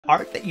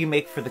art that you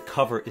make for the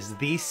cover is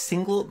the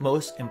single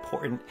most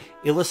important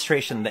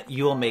illustration that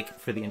you will make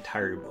for the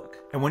entire book.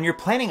 And when you're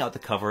planning out the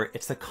cover,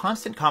 it's the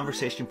constant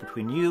conversation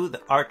between you,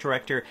 the art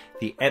director,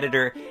 the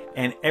editor,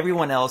 and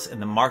everyone else in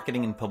the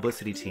marketing and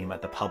publicity team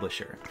at the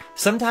publisher.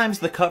 Sometimes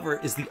the cover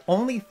is the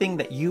only thing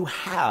that you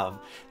have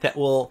that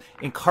will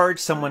encourage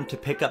someone to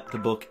pick up the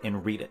book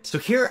and read it. So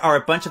here are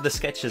a bunch of the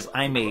sketches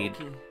I made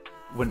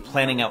when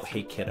planning out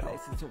Hey Kiddo.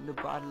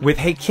 With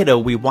Hey Kiddo,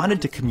 we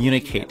wanted to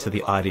communicate to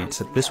the audience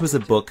that this was a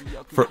book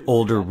for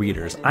older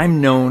readers. I'm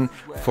known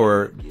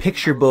for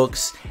picture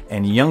books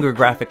and younger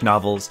graphic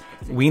novels.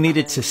 We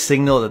needed to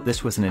signal that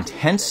this was an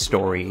intense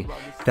story,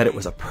 that it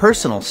was a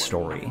personal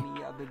story,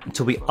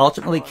 until we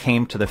ultimately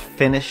came to the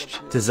finished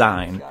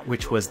design,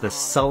 which was the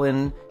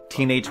sullen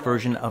teenage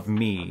version of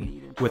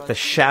me with the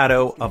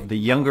shadow of the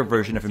younger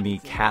version of me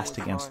cast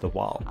against the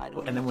wall.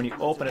 And then when you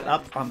open it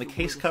up on the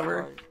case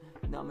cover,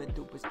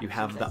 you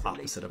have the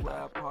opposite of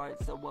that.